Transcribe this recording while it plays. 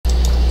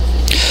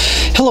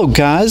Hello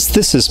guys,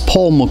 this is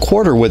Paul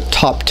McWhorter with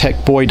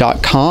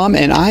TopTechBoy.com,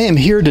 and I am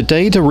here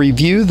today to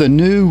review the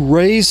new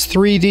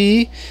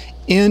Raise3D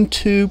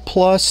N2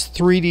 Plus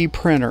 3D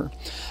printer.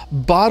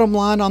 Bottom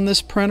line on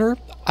this printer,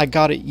 I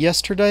got it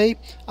yesterday.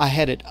 I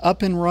had it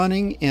up and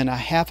running in a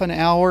half an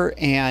hour,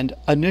 and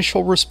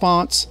initial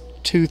response,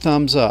 2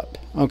 thumbs up.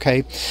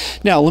 Okay,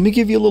 now let me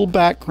give you a little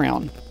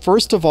background.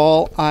 First of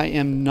all, I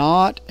am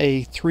not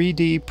a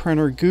 3D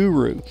printer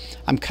guru.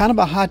 I'm kind of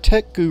a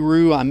high-tech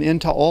guru. I'm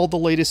into all the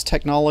latest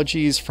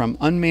technologies, from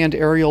unmanned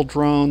aerial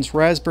drones,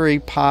 Raspberry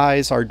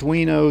Pis,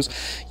 Arduinos,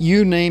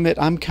 you name it.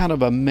 I'm kind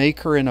of a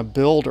maker and a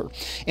builder.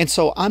 And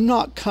so I'm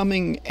not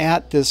coming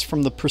at this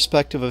from the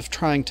perspective of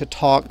trying to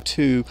talk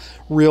to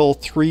real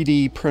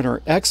 3D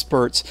printer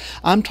experts.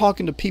 I'm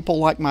talking to people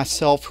like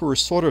myself who are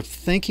sort of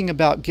thinking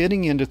about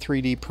getting into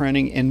 3D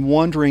printing and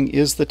wondering,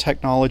 is the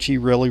technology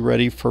really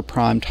ready for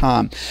prime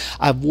time?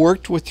 I've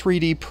worked with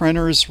 3D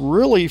printers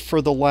really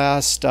for the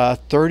last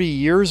 30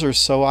 years or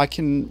so. I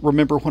can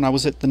remember when I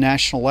was at the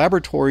National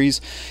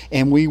Laboratories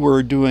and we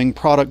were doing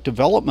product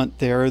development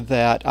there,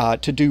 that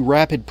to do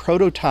rapid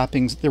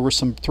prototyping, there were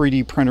some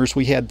 3D printers.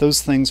 We had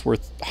those things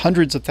worth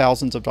hundreds of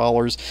thousands of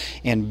dollars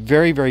and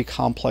very, very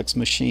complex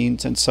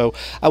machines. And so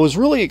I was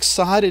really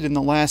excited in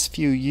the last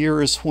few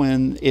years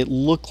when it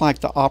looked like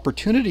the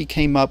opportunity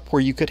came up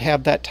where you could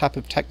have that type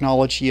of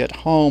technology at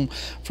home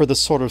for the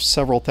sort of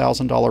several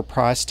 $1,000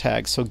 price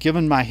tag. So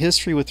given my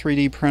history with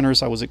 3D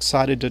printers, I was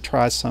excited to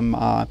try some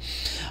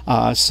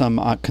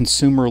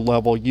consumer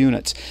level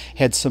units.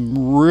 Had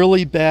some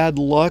really bad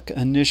luck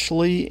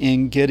initially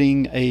in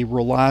getting a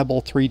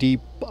reliable 3D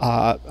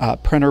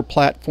printer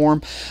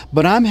platform,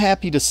 but I'm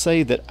happy to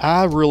say that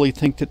I really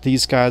think that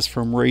these guys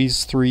from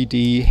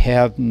Raise3D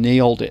have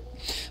nailed it.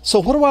 So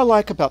what do I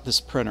like about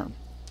this printer?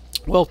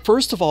 Well,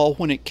 first of all,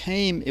 when it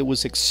came, it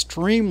was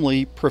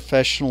extremely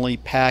professionally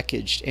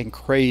packaged and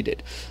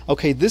crated.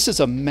 Okay, this is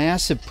a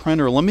massive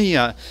printer. Let me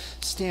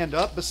stand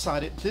up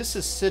beside it. This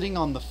is sitting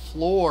on the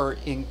floor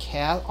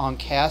on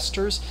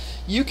casters.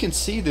 You can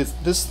see that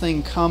this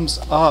thing comes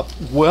up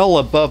well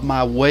above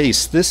my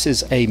waist. This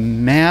is a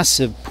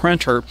massive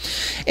printer.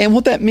 And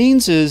what that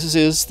means is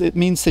it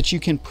means that you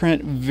can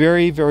print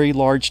very, very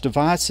large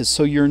devices.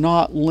 So you're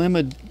not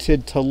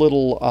limited to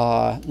little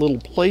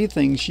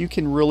playthings. You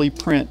can really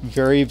print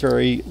very,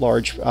 very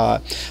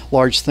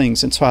large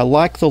things. And so I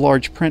like the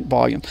large print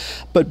volume.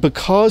 But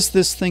because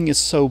this thing is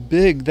so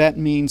big, that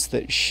means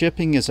that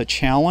shipping is a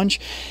challenge.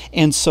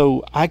 And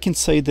so I can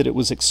say that it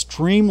was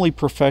extremely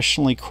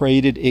professionally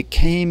crated. It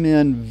came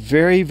in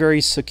very,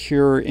 very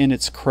secure in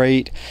its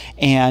crate,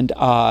 and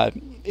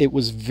it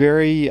was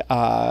very,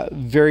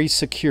 very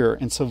secure,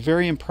 and so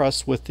very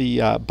impressed with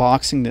the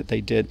boxing that they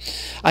did.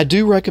 I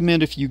do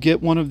recommend, if you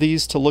get one of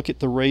these, to look at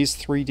the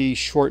Raise3D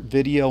short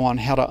video on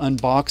how to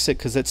unbox it,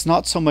 because it's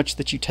not so much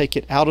that you take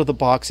it out of the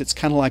box, it's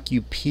kind of like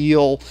you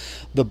peel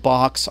the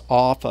box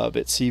off of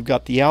it. So you've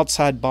got the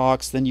outside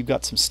box, then you've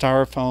got some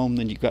styrofoam,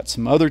 then you've got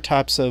some other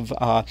types of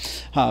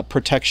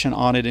protection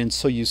on it, and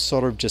so you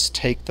sort of just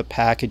take the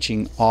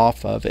packaging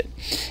off of it.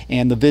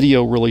 And the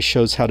video really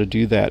shows how to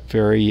do that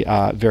very,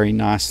 very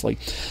nicely.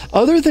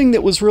 Other thing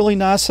that was really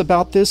nice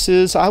about this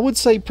is, I would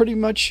say pretty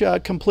much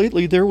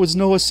completely, there was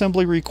no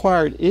assembly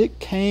required. It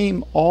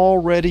came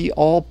already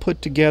all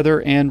put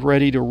together and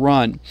ready to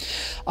run.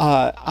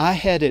 I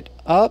had it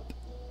up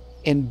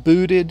and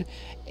booted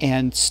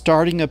and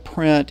starting a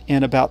print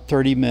in about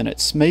 30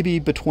 minutes, maybe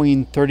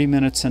between 30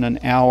 minutes and an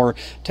hour,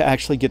 to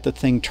actually get the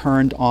thing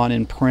turned on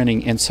and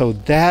printing. And so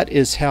that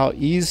is how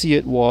easy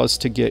it was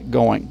to get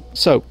going.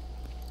 So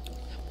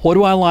what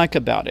do I like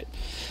about it?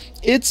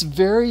 It's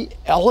very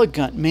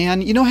elegant,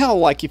 man. You know how,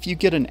 like, if you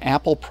get an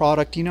Apple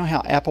product, you know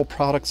how Apple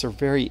products are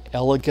very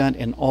elegant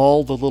in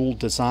all the little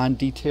design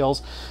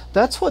details?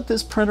 That's what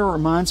this printer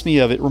reminds me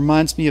of. It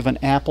reminds me of an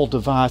Apple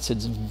device.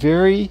 It's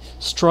very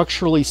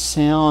structurally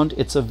sound.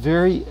 It's a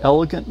very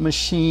elegant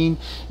machine.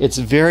 It's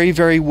very,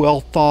 very well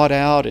thought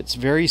out. It's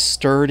very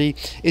sturdy.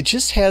 It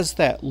just has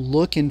that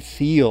look and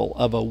feel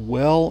of a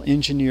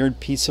well-engineered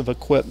piece of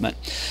equipment.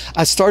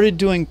 I started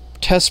doing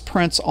test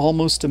prints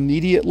almost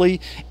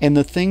immediately, and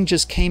the thing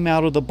just came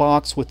out of the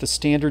box with the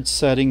standard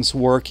settings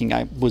working.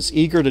 I was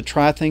eager to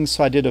try things,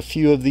 so I did a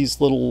few of these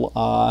little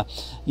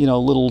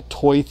little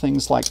toy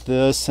things like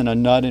this, and a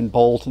nut and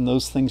bolt, and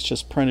those things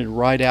just printed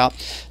right out.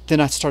 Then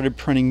I started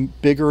printing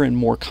bigger and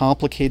more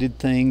complicated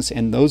things,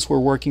 and those were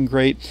working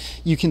great.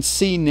 You can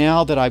see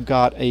now that I've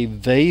got a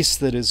vase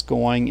that is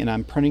going, and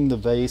I'm printing the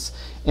vase,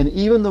 and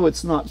even though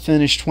it's not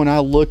finished, when I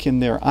look in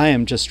there, I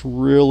am just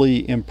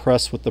really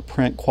impressed with the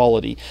print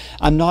quality.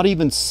 I'm not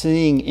even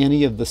seeing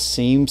any of the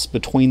seams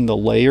between the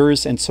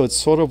layers, and so it's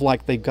sort of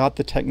like they've got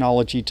the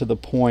technology to the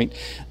point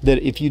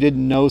that if you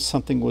didn't know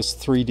something was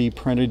 3D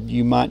printed,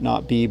 you might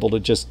not be able to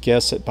just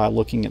guess it by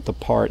looking at the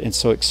part. And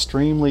so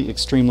extremely,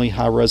 extremely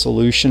high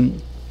resolution.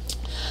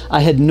 I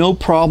had no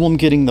problem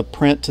getting the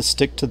print to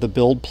stick to the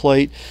build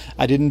plate.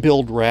 I didn't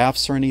build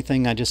rafts or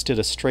anything. I just did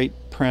a straight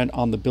print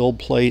on the build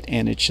plate,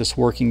 and it's just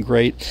working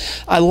great.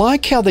 I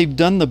like how they've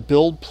done the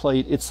build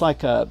plate. It's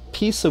like a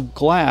piece of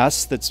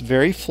glass that's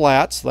very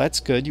flat, so that's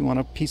good. You want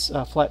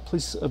a flat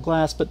piece of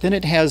glass, but then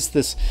it has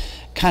this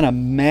kind of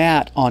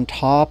mat on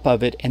top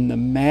of it, and the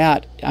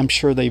mat, I'm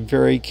sure they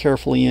very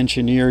carefully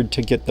engineered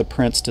to get the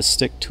prints to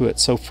stick to it.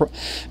 So for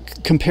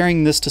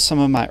comparing this to some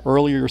of my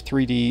earlier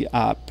 3D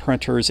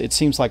printers, it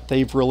seems like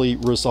they've really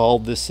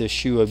resolved this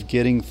issue of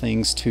getting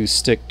things to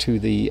stick to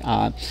the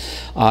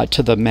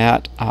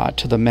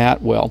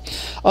mat well.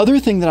 Other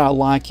thing that I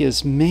like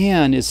is,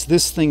 man, is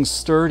this thing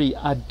sturdy.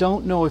 I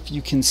don't know if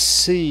you can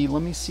see.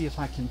 Let me see if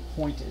I can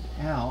point it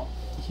out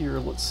here.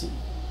 Let's see.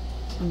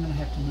 I'm gonna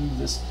have to move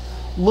this.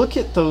 Look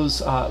at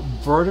those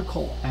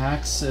vertical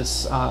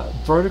axis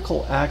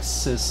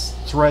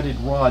threaded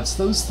rods.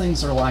 Those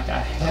things are like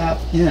a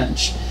 ½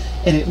 inch,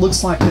 and it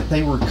looks like that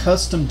they were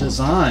custom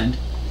designed.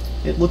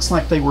 It looks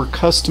like they were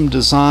custom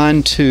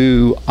designed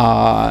to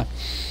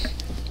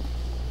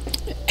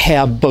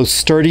have both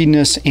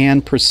sturdiness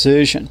and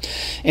precision.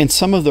 And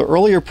some of the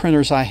earlier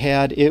printers I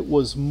had, it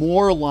was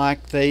more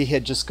like they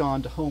had just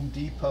gone to Home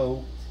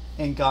Depot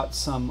and got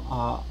some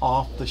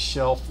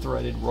off-the-shelf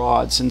threaded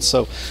rods, and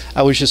so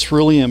I was just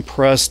really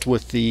impressed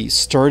with the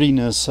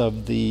sturdiness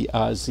of the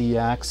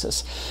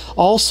Z-axis.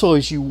 Also,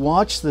 as you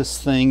watch this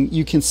thing,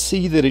 you can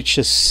see that it's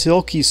just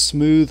silky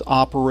smooth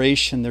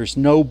operation. There's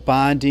no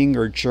binding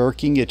or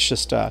jerking. It's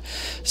just a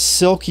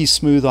silky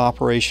smooth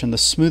operation, the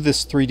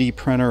smoothest 3D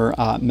printer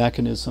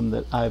mechanism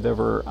that I've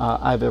ever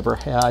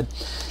had.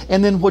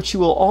 And then what you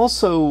will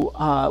also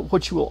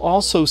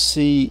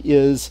see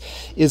is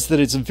that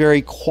it's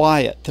very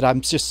quiet. That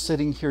I'm just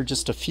sitting here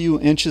just a few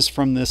inches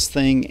from this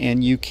thing,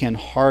 and you can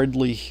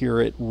hardly hear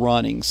it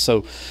running.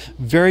 So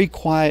very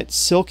quiet,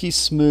 silky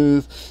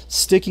smooth,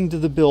 sticking to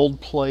the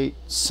build plate,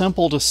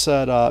 simple to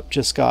set up,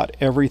 just got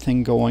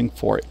everything going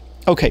for it.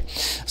 Okay,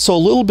 so a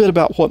little bit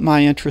about what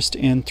my interest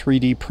in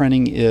 3D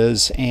printing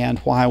is and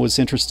why I was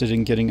interested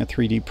in getting a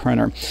 3D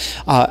printer.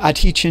 I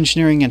teach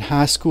engineering in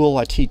high school.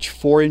 I teach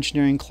 4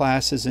 engineering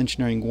classes,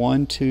 engineering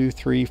 1, 2,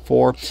 3,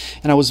 4,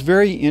 and I was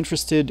very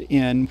interested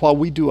in, while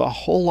we do a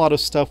whole lot of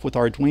stuff with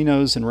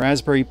Arduinos and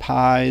Raspberry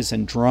Pis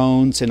and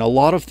drones and a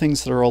lot of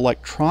things that are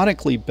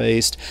electronically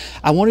based,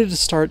 I wanted to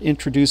start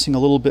introducing a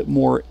little bit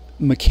more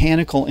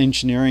mechanical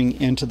engineering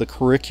into the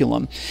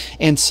curriculum.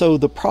 And so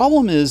the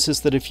problem is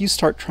that if you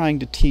start trying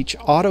to teach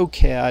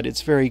AutoCAD,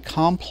 it's very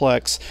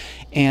complex,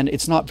 and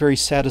it's not very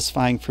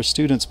satisfying for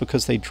students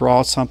because they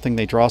draw something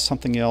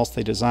else,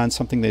 they design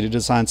something, they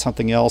design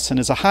something else. And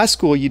as a high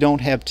school, you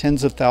don't have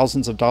tens of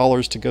thousands of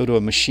dollars to go to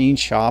a machine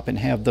shop and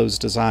have those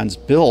designs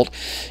built.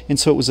 And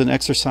so it was an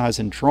exercise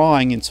in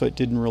drawing, and so it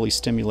didn't really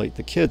stimulate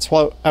the kids.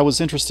 What I was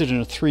interested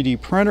in a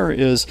 3D printer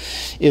is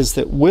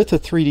that with a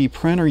 3D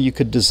printer, you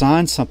could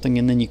design something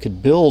and then you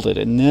could build it,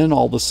 and then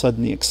all of a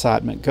sudden the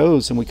excitement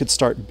goes, and we could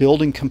start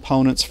building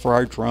components for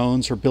our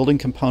drones or building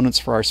components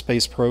for our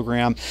space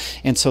program.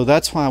 And so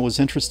that's why I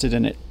was interested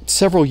in it.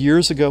 Several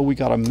years ago, we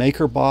got a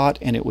MakerBot,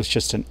 and it was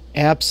just an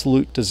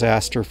absolute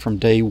disaster from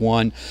day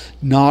one.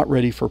 Not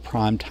ready for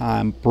prime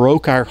time,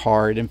 broke our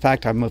heart. In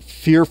fact, I'm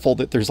fearful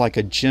that there's like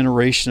a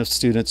generation of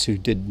students who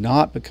did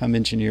not become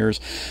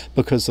engineers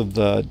because of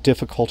the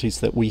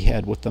difficulties that we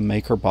had with the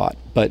MakerBot.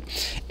 But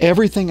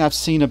everything I've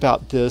seen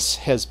about this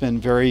has been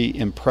very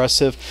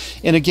impressive.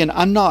 And again,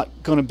 I'm not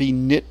going to be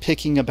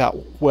nitpicking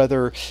about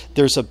whether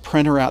there's a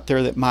printer out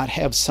there that might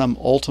have some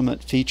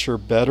ultimate feature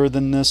better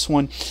than this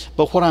one.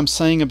 But what I'm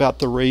saying about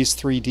the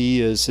Raise3D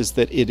is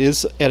that it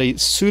is at a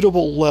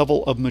suitable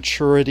level of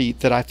maturity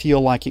that I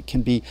feel like it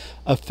can be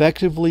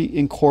effectively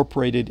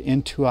incorporated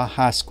into a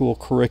high school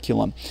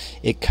curriculum.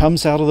 It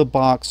comes out of the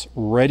box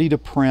ready to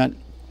print.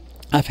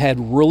 I've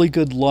had really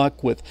good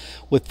luck with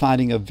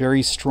finding a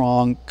very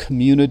strong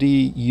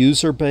community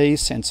user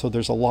base, and so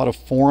there's a lot of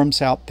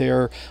forums out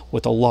there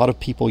with a lot of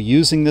people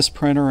using this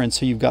printer, and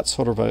so you've got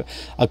sort of a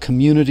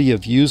community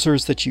of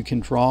users that you can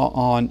draw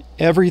on.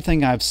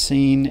 Everything I've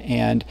seen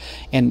and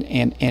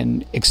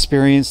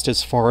experienced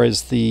as far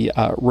as the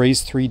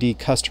Raise3D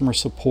customer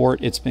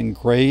support, it's been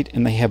great,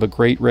 and they have a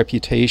great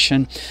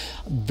reputation.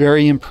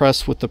 Very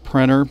impressed with the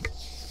printer.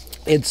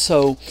 And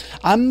so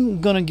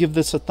I'm going to give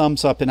this a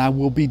thumbs up, and I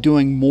will be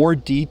doing more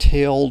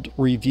detailed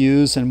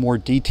reviews and more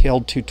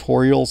detailed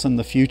tutorials in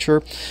the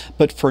future.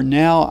 But for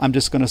now, I'm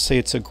just going to say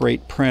it's a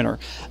great printer.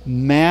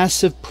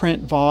 Massive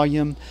print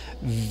volume,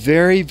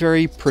 very,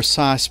 very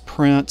precise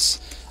prints.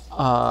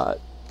 You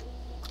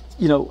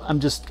know, I'm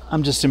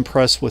just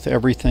impressed with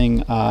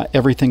everything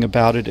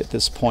about it at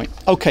this point.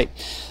 Okay.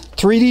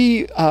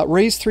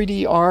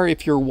 Raise3DR,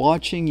 if you're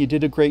watching, you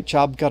did a great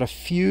job. Got a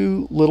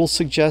few little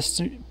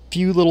suggestions,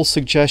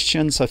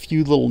 a few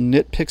little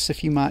nitpicks,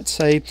 if you might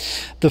say.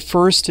 The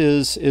first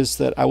is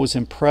that I was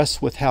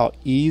impressed with how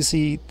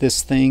easy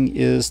this thing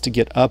is to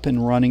get up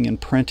and running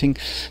and printing.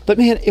 But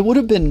man, it would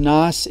have been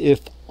nice if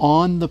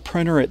on the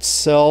printer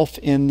itself,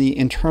 in the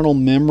internal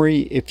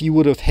memory, if you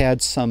would have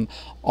had some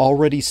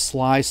already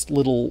sliced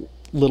little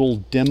little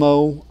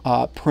demo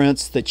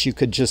prints that you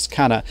could just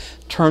kind of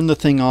turn the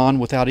thing on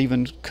without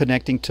even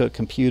connecting to a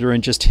computer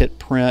and just hit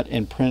print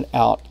and print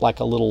out like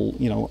a little,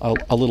 you know,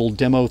 a little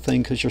demo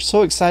thing, because you're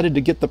so excited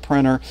to get the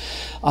printer.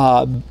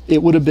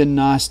 It would have been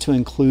nice to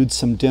include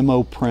some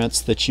demo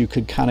prints that you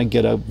could kind of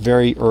get a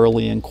very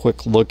early and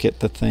quick look at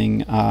the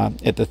thing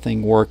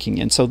working.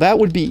 And so that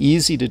would be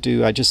easy to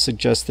do. I just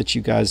suggest that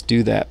you guys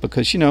do that,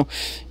 because, you know,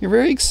 you're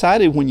very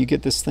excited when you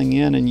get this thing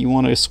in and you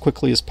want to as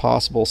quickly as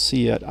possible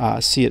see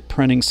it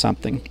printing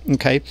something.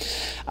 Okay,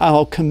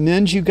 I'll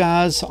commend you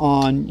guys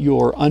on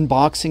your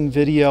unboxing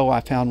video.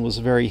 I found was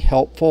very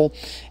helpful,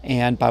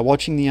 and by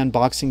watching the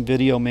unboxing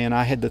video, man,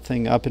 I had the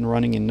thing up and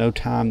running in no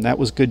time. That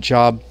was a good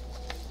job.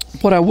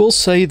 What I will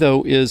say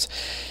though is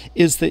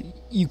that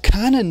you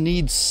kind of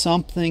need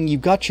something.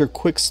 You've got your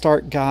quick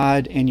start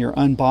guide and your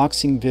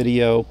unboxing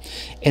video,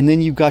 and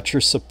then you've got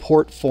your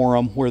support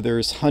forum where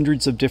there's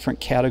hundreds of different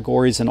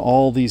categories and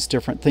all these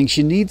different things.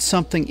 You need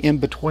something in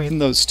between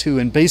those two,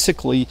 and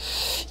basically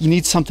you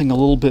need something a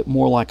little bit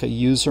more like a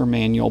user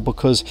manual,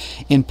 because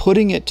in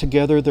putting it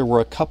together there were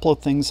a couple of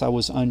things I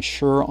was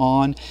unsure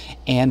on,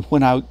 and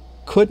when I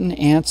couldn't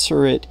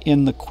answer it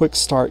in the quick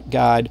start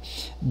guide,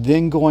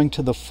 then going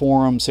to the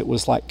forums, it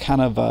was like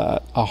kind of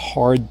a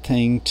hard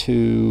thing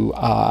to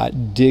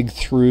dig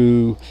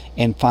through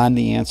and find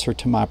the answer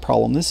to my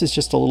problem. This is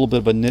just a little bit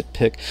of a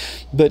nitpick,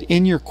 but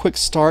in your quick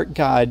start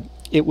guide,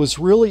 it was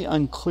really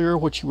unclear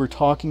what you were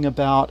talking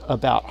about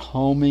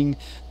homing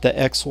the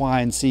X,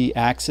 Y, and Z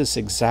axis,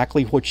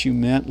 exactly what you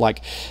meant.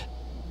 Like,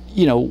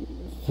 you know,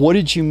 what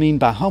did you mean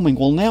by homing?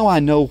 Well, now I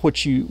know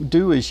what you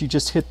do is you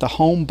just hit the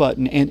home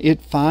button and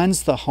it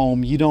finds the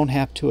home. You don't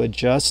have to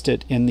adjust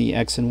it in the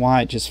X and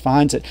Y, it just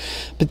finds it.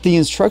 But the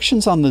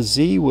instructions on the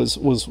Z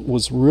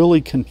was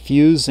really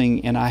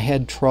confusing, and I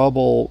had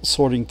trouble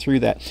sorting through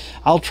that.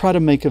 I'll try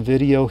to make a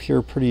video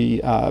here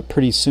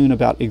pretty soon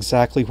about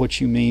exactly what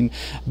you mean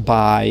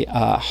by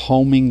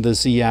homing the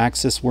Z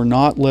axis. We're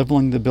not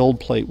leveling the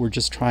build plate, we're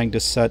just trying to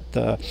set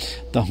the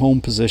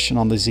home position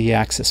on the Z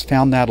axis.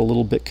 Found that a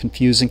little bit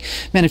confusing.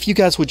 Man, if you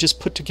guys would just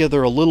put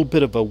together a little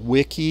bit of a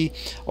wiki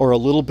or a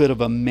little bit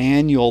of a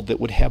manual that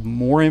would have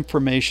more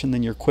information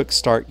than your quick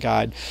start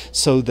guide,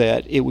 so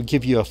that it would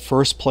give you a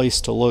first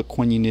place to look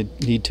when you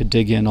need to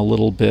dig in a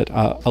little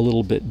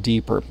bit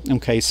deeper.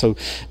 Okay, so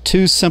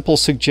two simple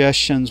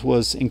suggestions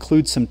was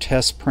include some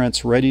test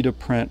prints ready to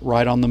print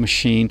right on the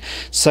machine.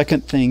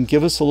 Second thing,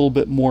 give us a little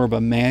bit more of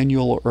a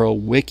manual or a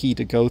wiki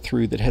to go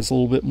through that has a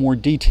little bit more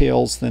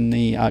details than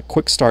the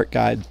quick start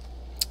guide.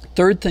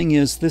 Third thing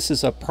is, this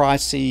is a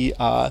pricey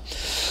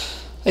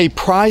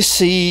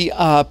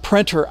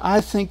printer.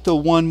 I think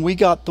we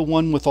got the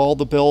one with all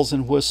the bells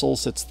and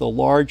whistles. It's the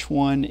large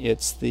one.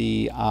 It's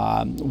the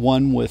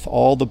one with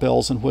all the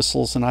bells and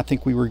whistles, and I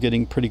think we were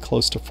getting pretty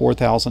close to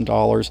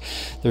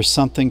 $4,000. There's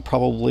something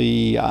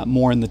probably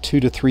more in the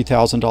 $2,000 to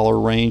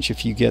 $3,000 range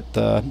if you get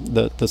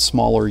the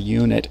smaller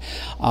unit.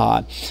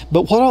 But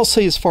what I'll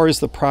say as far as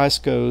the price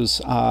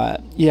goes,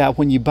 yeah,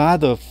 when you buy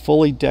the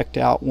fully decked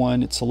out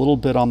one, it's a little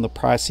bit on the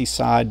pricey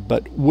side,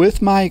 but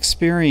with my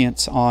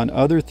experience on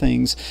other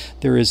things,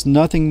 there is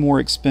nothing more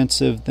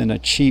expensive than a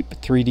cheap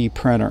 3D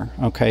printer,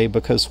 okay?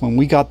 Because when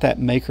we got that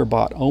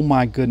MakerBot, oh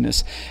my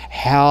goodness,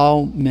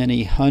 how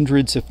many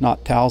hundreds if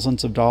not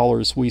thousands of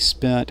dollars we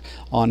spent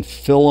on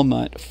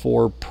filament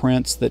for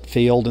prints that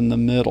failed in the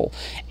middle,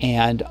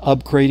 and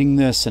upgrading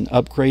this and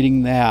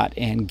upgrading that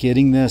and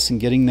getting this and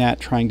getting that,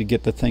 trying to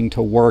get the thing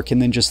to work,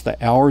 and then just the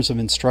hours of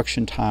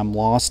instruction time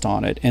lost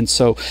on it. And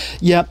so,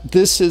 yeah,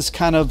 this is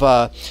kind of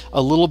a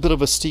little bit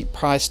of a steep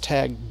price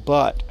tag,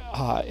 but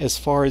as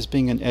far as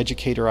being an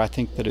educator, I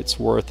think that it's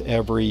worth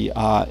every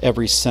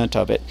cent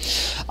of it.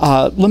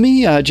 Let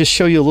me just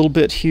show you a little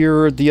bit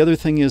here. The other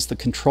thing is the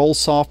control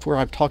software.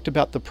 I've talked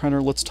about the printer.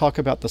 Let's talk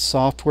about the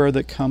software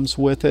that comes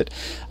with it.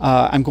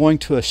 I'm going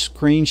to a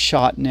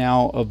screenshot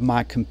now of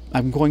my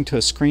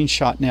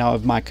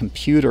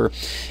computer,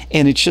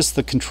 and it's just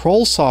the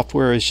control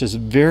software is just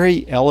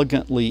very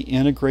elegantly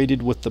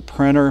integrated with the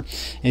printer.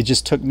 It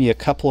just took me a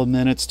couple of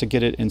minutes to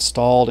get it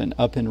installed and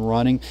up and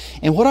running.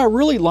 And what I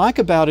really like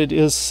about it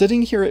is,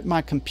 sitting here at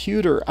my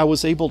computer, I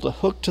was able to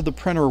hook to the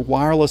printer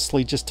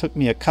wirelessly. Just took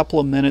me a couple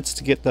of minutes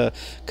to get the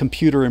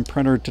computer and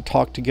printer to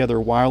talk together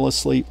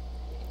wirelessly.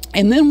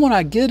 And then what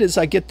I get is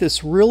I get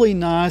this really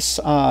nice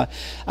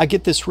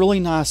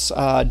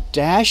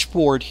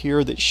dashboard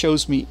here that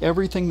shows me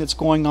everything that's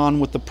going on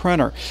with the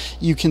printer.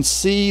 You can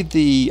see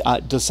the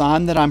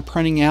design that I'm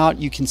printing out.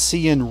 You can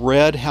see in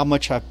red how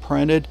much I've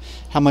printed,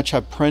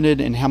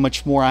 and how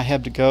much more I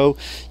have to go.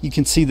 You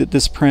can see that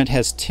this print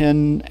has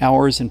 10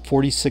 hours and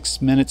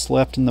 46 minutes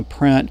left in the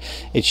print.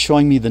 It's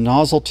showing me the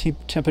nozzle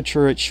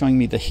temperature, it's showing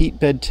me the heat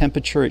bed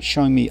temperature, it's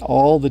showing me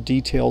all the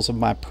details of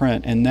my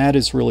print, and that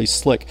is really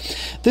slick.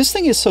 This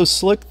thing is so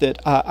slick that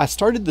I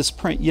started this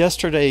print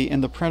yesterday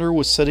and the printer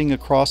was sitting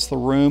across the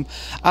room.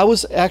 I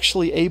was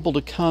actually able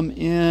to come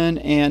in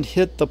and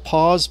hit the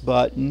pause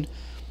button,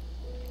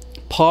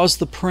 pause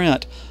the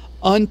print,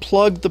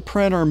 unplug the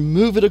printer,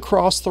 move it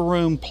across the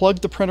room,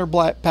 plug the printer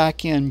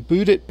back in,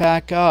 boot it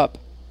back up,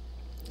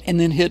 and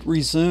then hit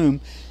resume,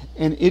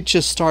 and it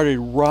just started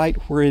right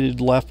where it had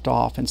left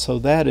off. And so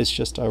that is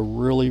just a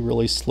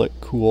really slick,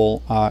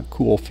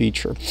 cool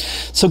feature.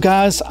 So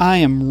guys, I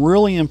am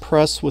really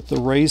impressed with the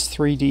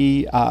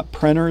Raise3D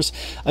printers.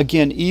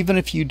 Again, even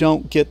if you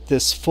don't get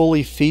this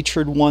fully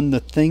featured one,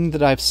 the thing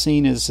that I've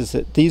seen is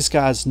that these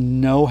guys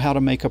know how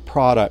to make a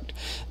product.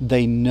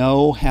 They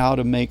know how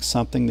to make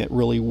something that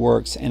really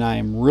works, and I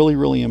am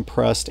really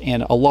impressed.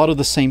 And a lot of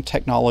the same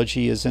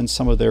technology is in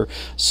some of their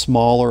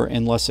smaller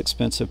and less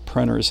expensive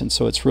printers, and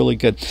so it's really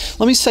good.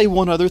 Let me say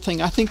one other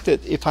thing. I think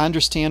that if I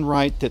understand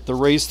right, that the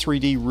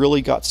Raise3D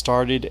really got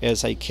started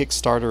as a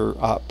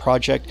Kickstarter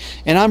project,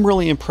 and I'm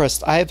really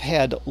impressed. I have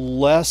had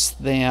less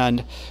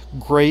than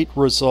great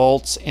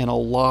results in a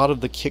lot of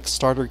the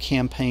Kickstarter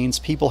campaigns.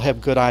 People have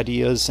good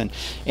ideas and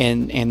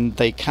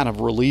they kind of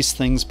release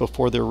things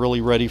before they're really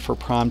ready for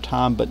prime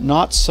time, but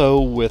not so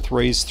with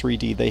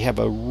Raise3D. They have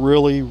a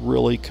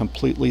really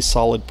completely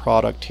solid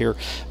product here.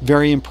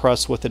 Very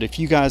impressed with it. If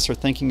you guys are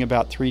thinking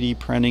about 3D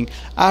printing,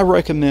 I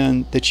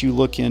recommend that you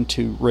look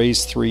into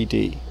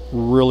Raise3D.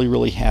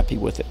 Really happy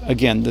with it.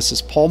 Again, this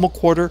is Paul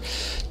McWhorter,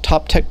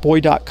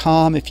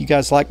 TopTechBoy.com. If you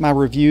guys like my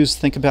reviews,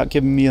 think about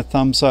giving me a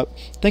thumbs up.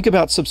 Think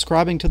about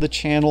subscribing to the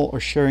channel or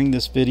sharing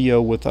this video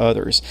with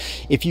others.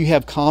 If you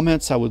have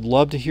comments, I would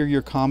love to hear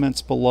your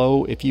comments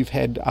below. If you've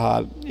had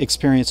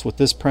experience with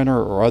this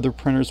printer or other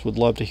printers, would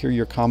love to hear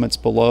your comments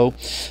below.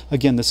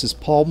 Again, this is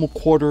Paul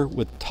McWhorter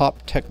with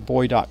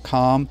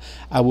TopTechBoy.com.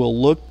 I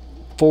will look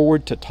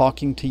forward to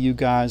talking to you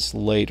guys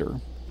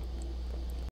later.